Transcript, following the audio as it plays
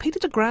Peter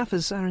de Graaf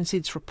is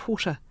RNZ's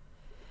reporter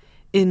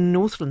in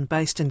Northland,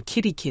 based in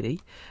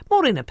Kerikeri.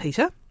 Morena,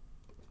 Peter.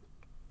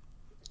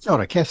 Kia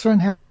ora, Kathryn.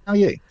 How are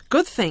you?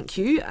 Good, thank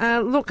you.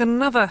 Look,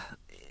 another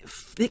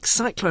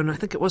ex-cyclone, I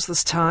think it was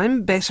this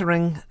time,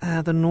 battering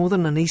the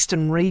northern and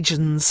eastern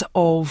regions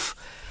of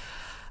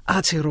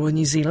Aotearoa,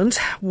 New Zealand.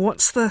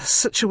 What's the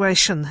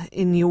situation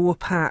in your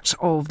part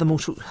of the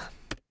motu?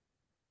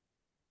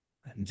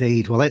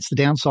 Indeed. Well, that's the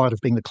downside of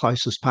being the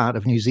closest part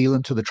of New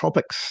Zealand to the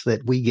tropics,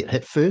 that we get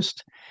hit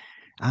first.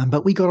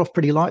 But we got off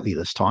pretty lightly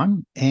this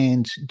time.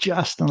 And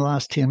just in the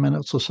last 10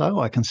 minutes or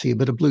so, I can see a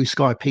bit of blue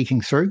sky peeking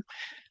through.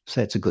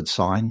 So that's a good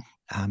sign.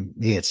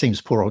 It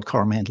seems poor old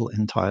Coromandel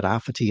and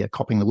Tairāwhiti are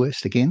copping the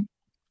worst again.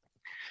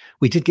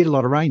 We did get a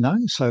lot of rain, though.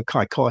 So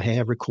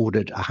Kaikohe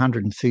recorded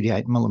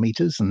 138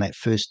 millimetres in that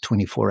first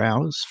 24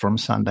 hours from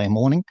Sunday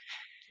morning.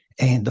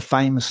 And the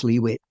famously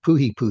wet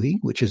Puhi Puhi,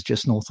 which is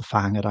just north of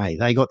Whangarei,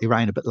 they got their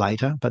rain a bit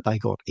later, but they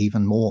got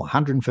even more,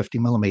 150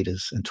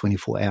 millimetres in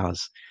 24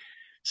 hours.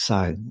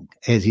 So,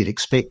 as you'd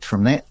expect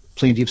from that,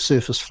 plenty of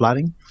surface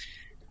flooding,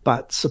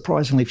 but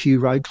surprisingly few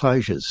road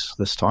closures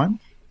this time.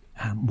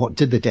 What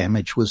did the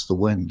damage was the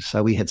wind.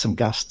 So we had some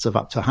gusts of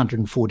up to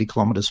 140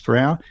 kilometres per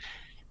hour.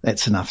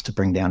 That's enough to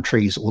bring down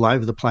trees all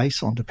over the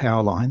place onto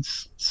power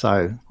lines.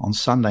 So on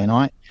Sunday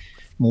night,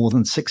 more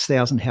than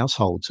 6,000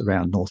 households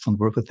around Northland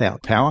were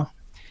without power,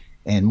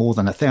 and more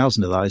than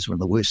 1,000 of those were in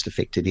the worst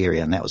affected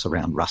area, and that was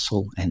around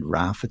Russell and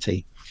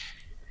Rāwhiti.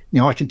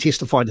 Now, I can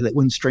testify to that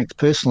wind strength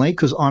personally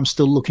because I'm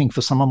still looking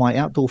for some of my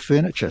outdoor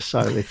furniture. So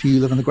if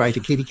you live in the greater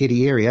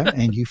Kerikeri area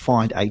and you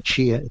find a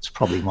chair, it's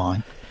probably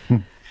mine.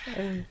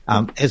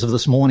 As of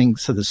this morning,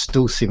 so there's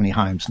still 70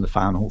 homes in the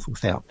far north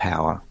without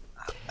power,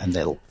 and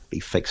that'll be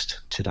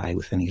fixed today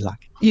with any luck.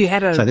 You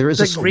had a big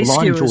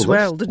rescue as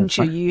well, didn't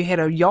you? You had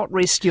a yacht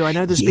rescue. I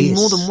know there's been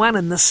more than one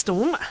in this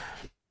storm.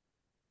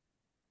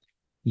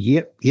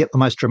 Yep. The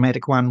most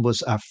dramatic one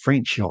was a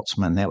French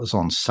yachtsman. That was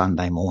on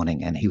Sunday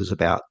morning, and he was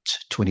about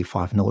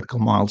 25 nautical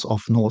miles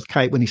off North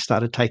Cape when he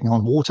started taking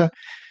on water.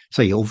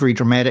 So, all very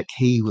dramatic.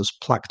 He was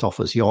plucked off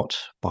his yacht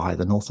by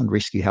the Northland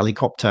Rescue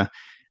helicopter.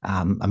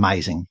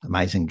 Amazing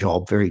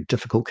job. Very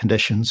difficult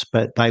conditions,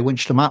 but they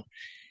winched him up.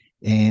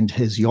 And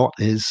his yacht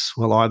is,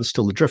 either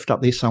still adrift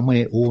up there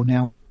somewhere or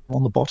now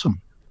on the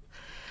bottom.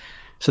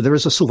 So there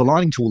is a silver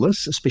lining to all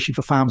this, especially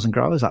for farmers and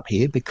growers up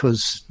here,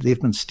 because they've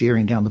been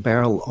staring down the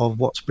barrel of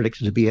what's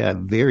predicted to be a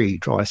very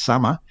dry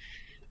summer.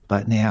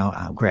 But now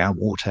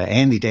groundwater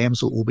and the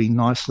dams will all be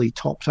nicely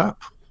topped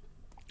up.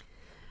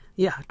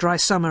 Yeah, dry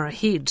summer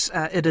ahead,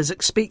 it is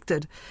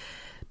expected.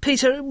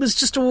 Peter, it was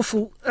just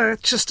awful,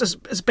 just as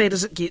bad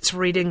as it gets,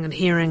 reading and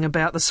hearing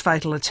about this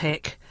fatal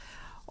attack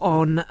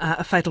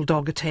a fatal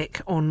dog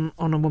attack on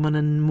a woman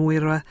in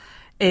Moira,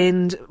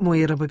 and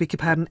where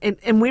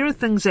are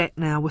things at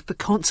now with the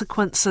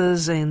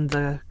consequences and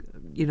the,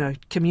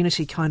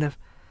 community kind of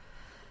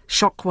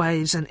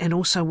shockwaves and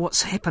also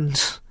what's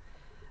happened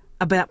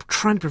about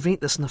trying to prevent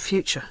this in the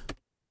future?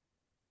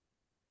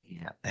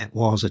 Yeah, that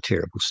was a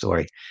terrible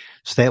story.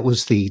 So that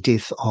was the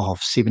death of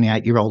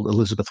 78-year-old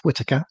Elizabeth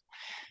Whitaker.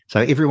 So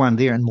everyone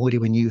there in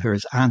Moira knew her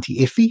as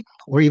Auntie Effie,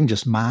 or even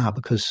just Ma,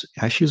 because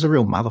she was a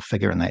real mother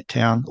figure in that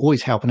town,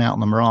 always helping out on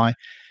the marae,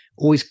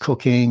 always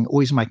cooking,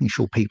 always making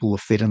sure people were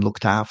fed and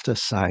looked after.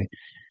 So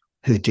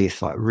her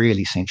death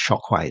really sent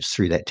shockwaves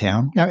through that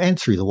town, and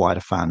through the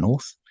wider far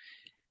north.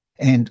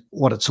 And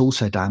what it's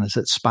also done is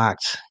it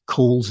sparked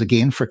calls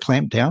again for a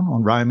clampdown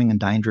on roaming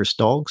and dangerous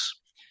dogs,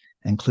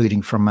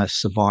 including from a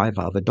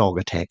survivor of a dog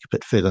attack a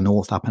bit further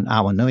north up in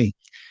Awanui.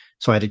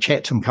 So I had a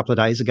chat to him a couple of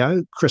days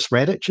ago. Chris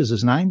Radich is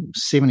his name,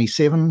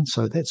 77,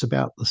 so that's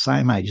about the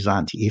same age as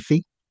Auntie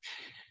Effie.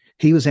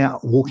 He was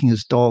out walking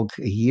his dog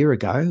a year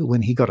ago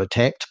when he got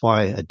attacked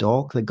by a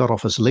dog that got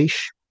off his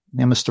leash.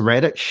 Now, Mr.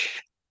 Radich,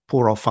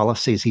 poor old fella,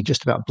 says he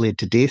just about bled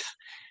to death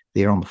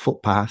there on the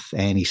footpath,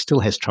 and he still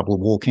has trouble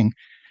walking,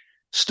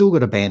 still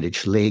got a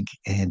bandaged leg,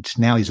 and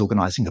now he's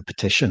organising a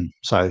petition.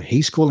 So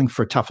he's calling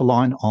for a tougher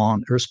line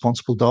on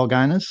irresponsible dog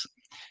owners.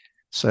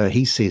 So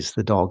he says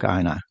the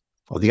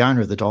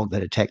owner of the dog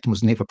that attacked him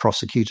was never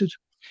prosecuted.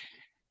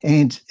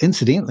 And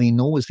incidentally,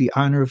 nor was the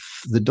owner of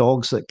the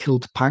dogs that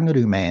killed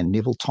Pangaru man,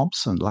 Neville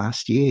Thompson,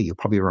 last year. You'll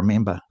probably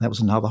remember. That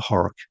was another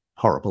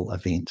horrible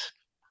event.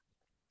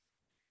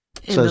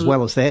 And so as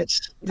well as that...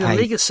 The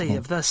legacy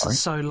of this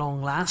is so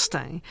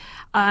long-lasting.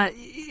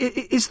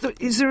 Is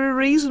there a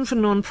reason for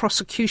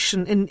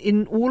non-prosecution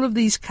in all of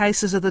these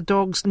cases? Are the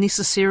dogs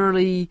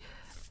necessarily,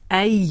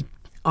 A,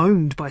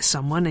 owned by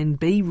someone, and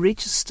B,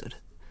 registered?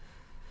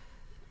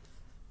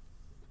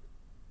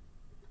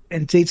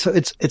 Indeed, so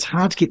it's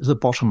hard to get to the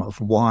bottom of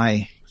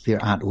why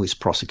there aren't always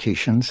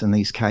prosecutions in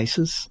these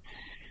cases.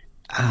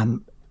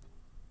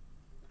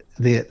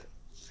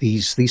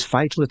 These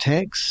fatal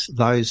attacks,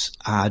 those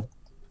are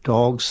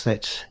dogs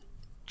that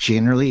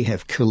generally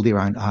have killed their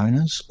own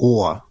owners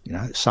or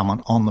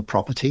someone on the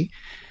property.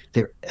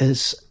 There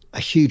is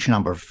a huge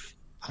number of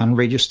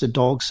unregistered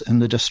dogs in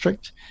the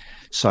district,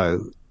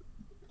 so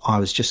I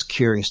was just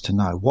curious to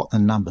know what the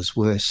numbers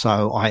were.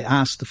 So I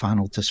asked the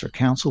Whānau District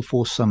Council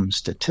for some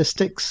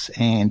statistics,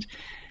 and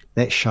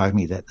that showed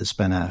me that there's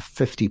been a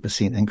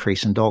 50%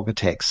 increase in dog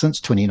attacks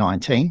since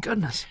 2019.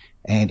 Goodness.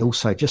 And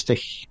also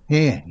crazy,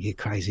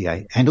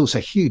 eh? And also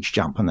a huge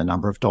jump in the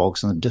number of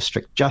dogs in the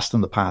district just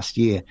in the past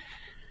year.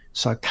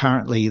 So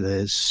currently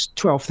there's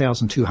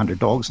 12,200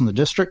 dogs in the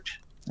district,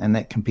 and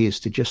that compares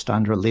to just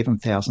under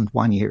 11,000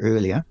 1 year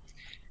earlier.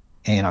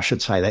 And I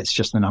should say that's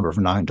just the number of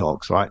known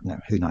dogs, right? Now,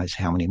 who knows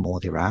how many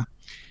more there are.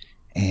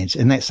 And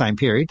in that same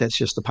period, that's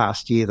just the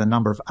past year, the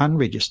number of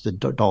unregistered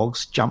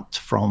dogs jumped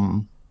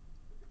from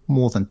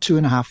more than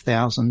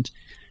 2,500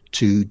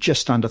 to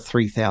just under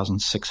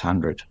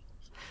 3,600.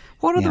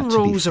 What are the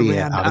rules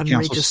around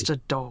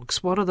unregistered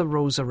dogs? What are the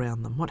rules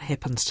around them? What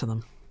happens to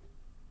them?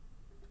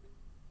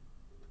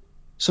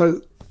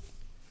 So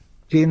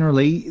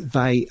generally,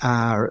 they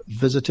are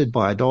visited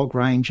by a dog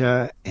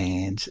ranger,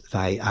 and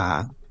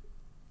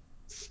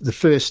the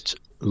first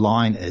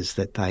line is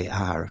that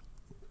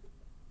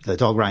the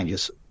dog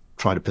rangers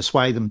try to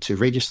persuade them to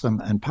register them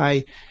and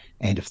pay.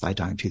 And if they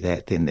don't do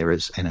that, then there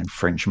is an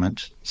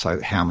infringement. So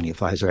how many of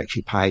those are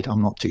actually paid,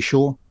 I'm not too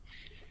sure.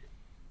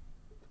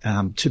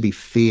 To be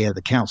fair,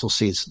 the council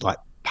says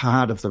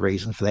part of the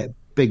reason for that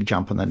big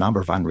jump in the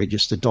number of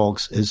unregistered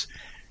dogs is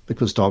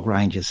because dog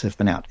rangers have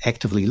been out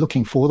actively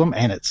looking for them.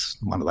 And it's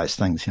one of those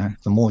things,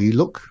 the more you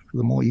look,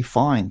 the more you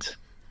find.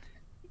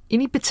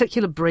 Any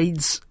particular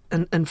breeds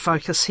in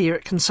focus here?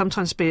 It can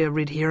sometimes be a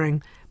red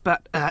herring,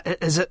 but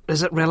is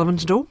it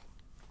relevant at all?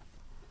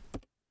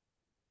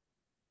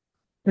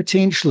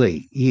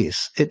 Potentially,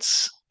 yes.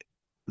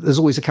 There's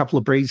always a couple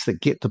of breeds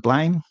that get the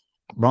blame,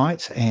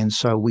 right? And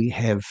so we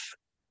have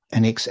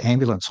an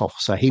ex-ambulance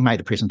officer. He made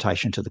a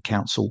presentation to the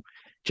council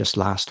just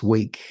last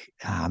week.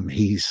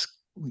 He's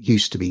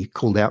used to be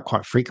called out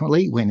quite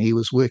frequently when he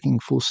was working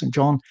for St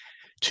John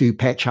to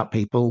patch up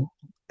people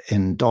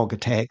in dog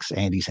attacks,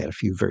 and he's had a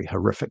few very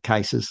horrific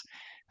cases.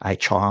 A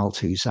child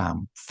whose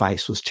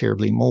face was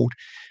terribly mauled.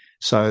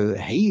 So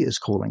he is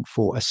calling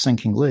for a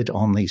sinking lid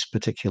on these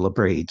particular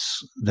breeds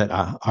that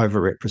are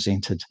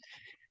overrepresented.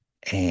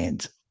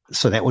 And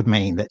so that would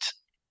mean that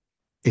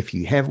if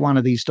you have one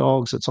of these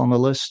dogs that's on the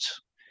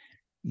list,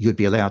 you'd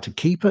be allowed to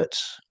keep it.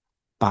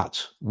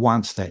 But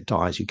once that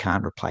dies, you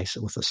can't replace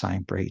it with the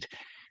same breed.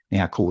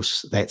 Now, of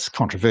course, that's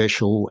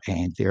controversial.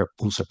 And there are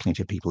also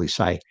plenty of people who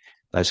say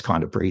those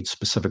kind of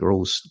breed-specific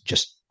rules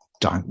just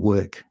don't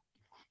work.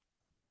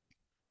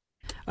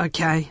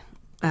 Okay.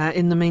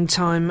 In the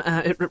meantime,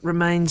 it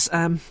remains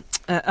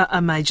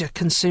a major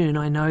concern.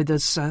 I know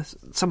there's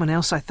someone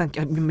else, I think,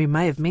 we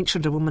may have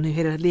mentioned a woman who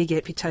had a leg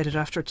amputated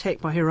after attack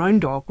by her own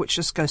dog, which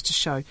just goes to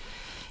show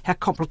how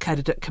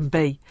complicated it can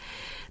be.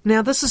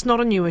 Now, this is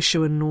not a new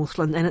issue in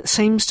Northland, and it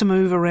seems to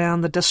move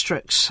around the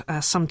district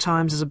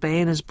sometimes as a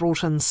ban is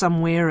brought in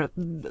somewhere.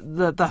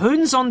 The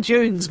Hoons on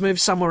dunes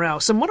move somewhere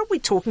else. And what are we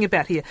talking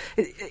about here?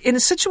 In a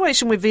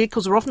situation where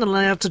vehicles are often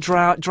allowed to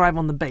drive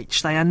on the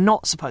beach, they are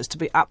not supposed to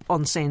be up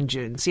on sand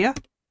dunes, yeah?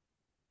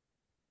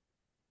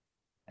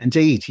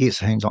 Indeed, yes,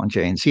 Hoons on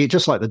dunes. Yeah,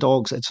 just like the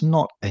dogs, it's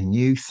not a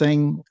new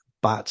thing,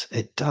 but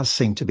it does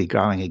seem to be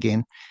growing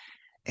again.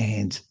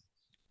 And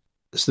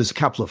so there's a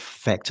couple of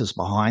factors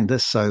behind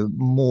this. So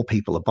more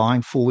people are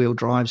buying four-wheel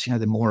drives, they're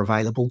more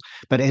available.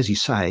 But as you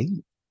say,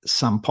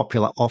 some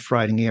popular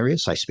off-roading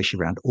areas, say especially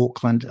around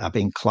Auckland, are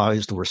being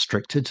closed or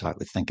restricted. I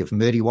would think of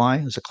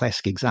Muriwai as a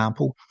classic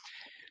example.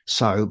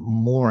 So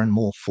more and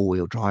more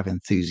four-wheel drive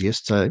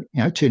enthusiasts are,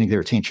 turning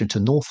their attention to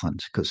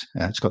Northland because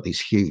it's got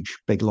these huge,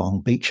 big, long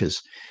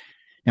beaches.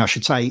 Now, I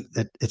should say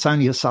that it's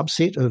only a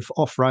subset of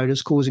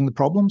off-roaders causing the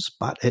problems,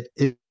 but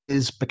it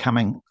is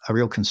becoming a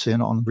real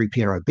concern on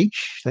Rupero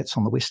Beach. That's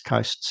on the west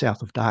coast,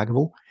 south of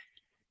Dargaville.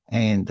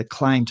 And the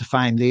claim to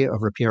fame there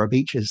of Rupero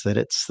Beach is that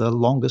it's the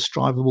longest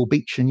drivable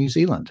beach in New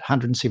Zealand,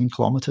 107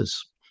 kilometres.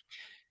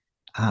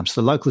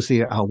 So the locals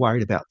there are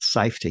worried about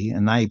safety,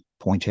 and they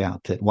point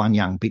out that one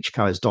young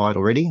beachgoer has died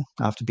already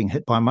after being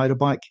hit by a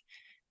motorbike.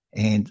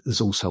 And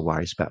there's also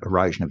worries about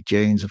erosion of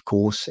dunes, of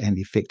course, and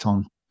the effect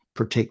on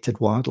protected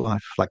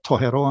wildlife like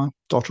toheroa,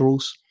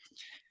 dotterels.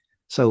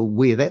 So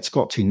where that's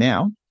got to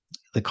now,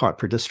 the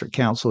Kaipara District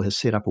Council has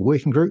set up a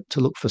working group to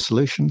look for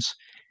solutions.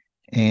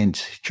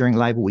 And during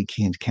Labour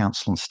weekend,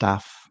 council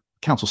staff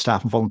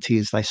and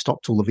volunteers, they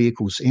stopped all the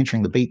vehicles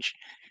entering the beach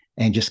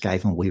and just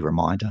gave them a wee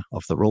reminder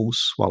of the rules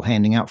while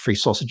handing out free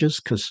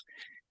sausages because,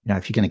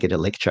 if you're going to get a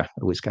lecture,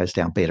 it always goes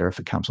down better if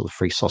it comes with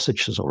free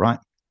sausages, all right?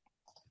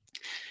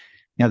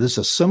 Now, there's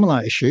a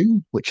similar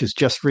issue, which is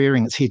just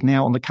rearing its head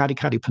now on the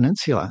Kerikeri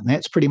Peninsula. And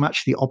that's pretty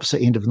much the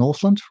opposite end of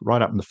Northland,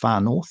 right up in the far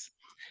north.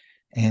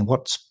 And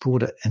what's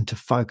brought it into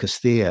focus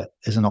there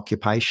is an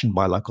occupation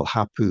by local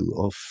hapu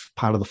of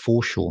part of the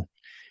foreshore.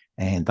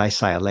 And they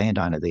say a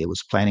landowner there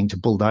was planning to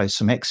bulldoze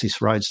some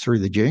access roads through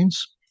the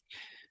dunes.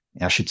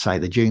 I should say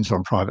the dunes are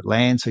on private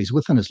land, so he's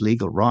within his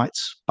legal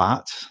rights,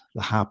 but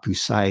the hapu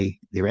say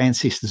their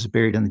ancestors are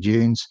buried in the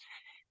dunes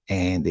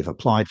and they've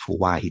applied for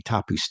waihi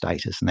tapu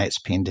status, and that's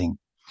pending.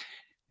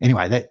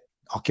 Anyway, that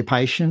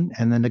occupation,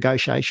 and the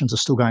negotiations are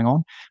still going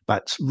on,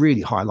 but it's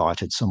really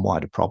highlighted some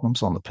wider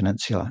problems on the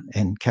peninsula.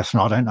 And Kathryn,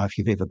 I don't know if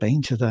you've ever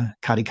been to the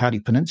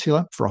Kerikeri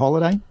Peninsula for a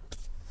holiday.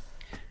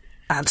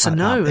 Answer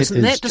no,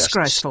 isn't that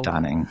disgraceful?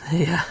 Stunning.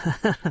 Yeah.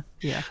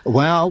 Yeah.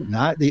 Well,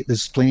 no,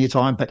 there's plenty of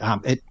time, but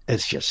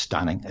it's just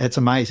stunning. It's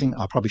amazing.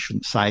 I probably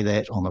shouldn't say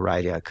that on the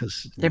radio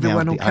because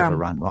everyone will come.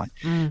 Overrun, right?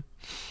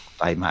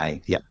 They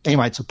may. Yeah.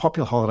 Anyway, it's a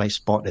popular holiday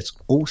spot. It's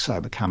also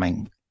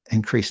becoming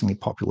increasingly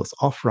popular with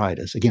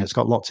off-roaders. Again, it's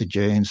got lots of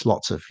dunes,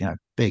 lots of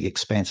big,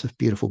 expansive,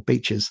 beautiful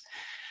beaches.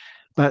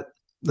 But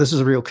this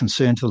is a real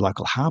concern to the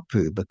local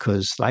hapu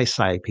because they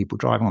say people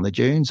driving on the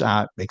dunes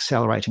are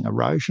accelerating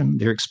erosion.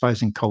 They're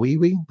exposing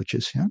koiwi, which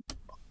is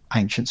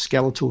ancient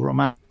skeletal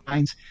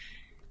remains,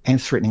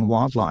 and threatening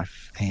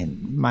wildlife.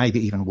 And maybe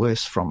even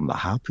worse from the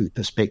hapu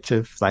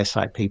perspective, they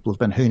say people have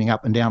been hooning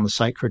up and down the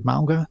sacred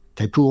maunga,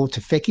 Te Pua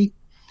Te Wheki.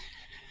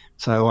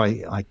 So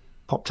I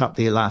popped up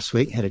there last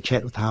week, had a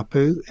chat with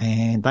hapu,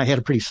 and they had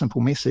a pretty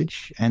simple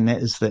message, and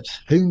that is that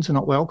hoons are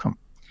not welcome.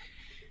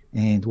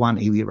 And one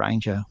iwi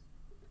ranger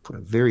put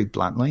it very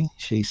bluntly.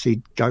 She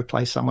said, go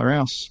play somewhere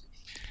else.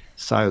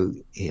 So,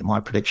 my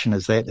prediction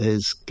is that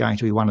is going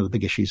to be one of the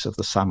big issues of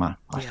the summer,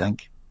 I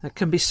think. It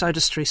can be so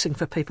distressing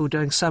for people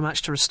doing so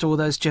much to restore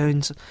those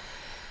dunes.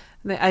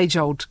 The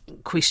age-old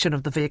question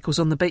of the vehicles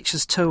on the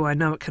beaches too. I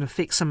know it can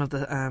affect some of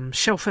the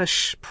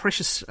shellfish,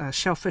 precious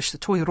shellfish, the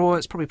toiroa.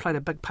 It's probably played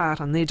a big part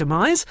in their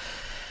demise.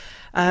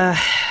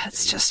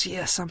 It's just,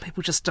 some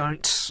people just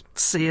don't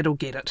see it or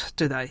get it,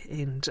 do they?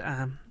 And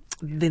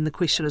then the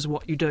question is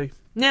what you do.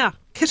 Now,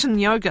 kitten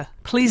yoga,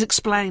 please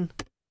explain.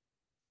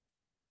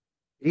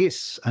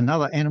 Yes,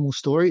 another animal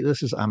story.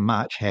 This is a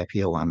much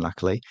happier one,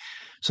 luckily.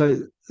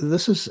 So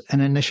this is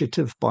an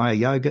initiative by a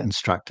yoga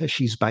instructor.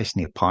 She's based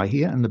near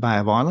Paihia in the Bay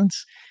of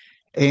Islands.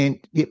 And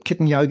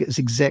kitten yoga is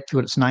exactly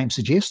what its name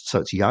suggests. So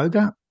it's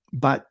yoga,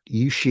 but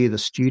you share the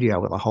studio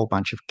with a whole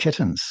bunch of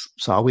kittens.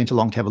 So I went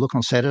along to have a look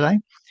on Saturday,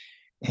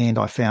 and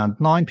I found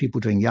 9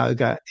 people doing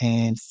yoga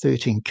and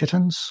 13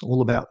 kittens,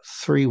 all about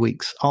 3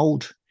 weeks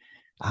old,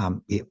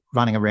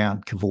 running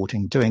around,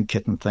 cavorting, doing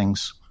kitten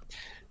things.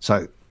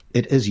 So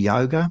it is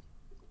yoga,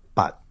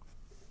 but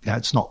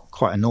it's not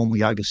quite a normal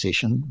yoga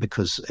session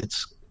because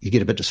you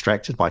get a bit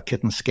distracted by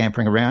kittens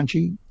scampering around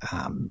you.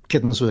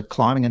 Kittens were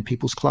climbing in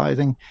people's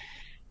clothing.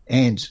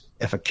 And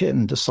if a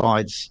kitten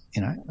decides,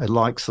 it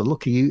likes the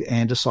look of you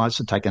and decides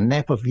to take a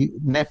nap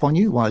on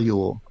you while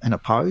you're in a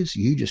pose,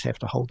 you just have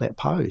to hold that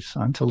pose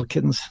until the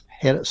kitten's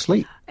had its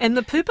sleep. And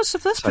the purpose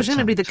of this,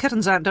 presumably the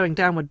kittens aren't doing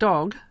downward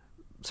dog.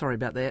 Sorry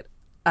about that.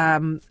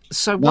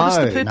 So what is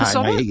the purpose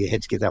of it? You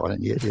had to get that one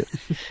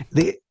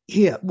in.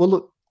 Yeah. Well,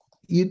 look,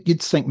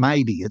 you'd think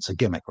maybe it's a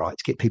gimmick, right,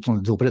 to get people in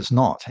the door, but it's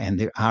not. And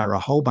there are a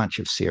whole bunch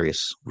of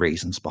serious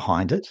reasons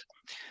behind it.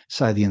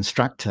 So the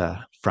instructor,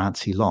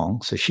 Francie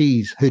Long, so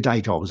her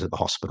day job is at the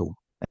hospital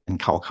in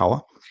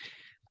Kaukaua,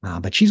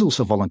 but she's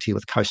also a volunteer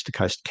with Coast to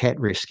Coast Cat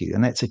Rescue,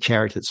 and that's a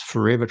charity that's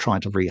forever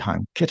trying to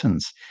rehome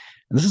kittens.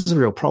 And this is a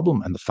real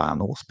problem in the far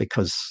north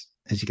because,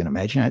 as you can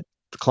imagine,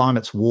 the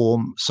climate's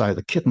warm, so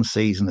the kitten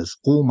season is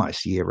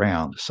almost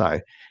year-round.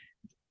 So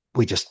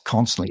we're just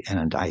constantly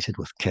inundated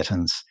with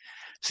kittens.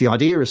 So the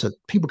idea is that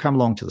people come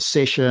along to the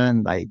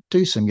session, they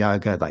do some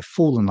yoga, they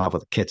fall in love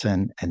with the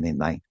kitten, and then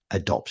they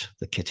adopt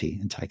the kitty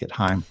and take it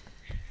home.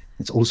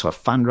 It's also a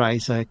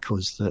fundraiser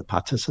because the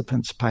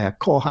participants pay a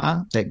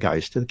koha that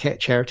goes to the cat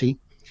charity.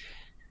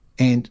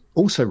 And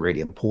also really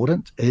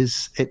important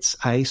is it's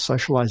a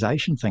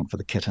socialisation thing for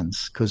the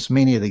kittens because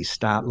many of these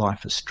start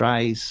life as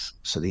strays,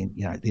 so they're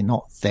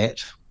not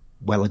that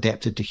well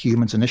adapted to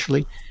humans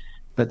initially.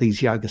 But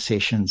these yoga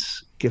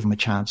sessions give them a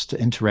chance to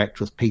interact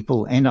with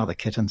people and other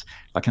kittens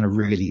like in a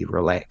really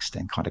relaxed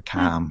and kind of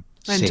calm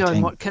and setting.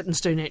 doing what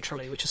kittens do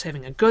naturally, which is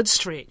having a good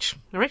stretch.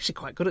 They're actually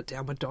quite good at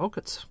downward dog.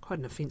 It's quite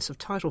an offensive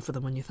title for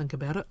them when you think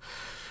about it.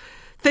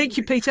 Thank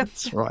you, Peter.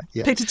 That's right,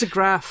 yeah. Peter de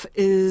Graaf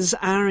is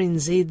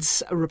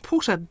RNZ's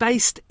reporter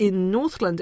based in Northland.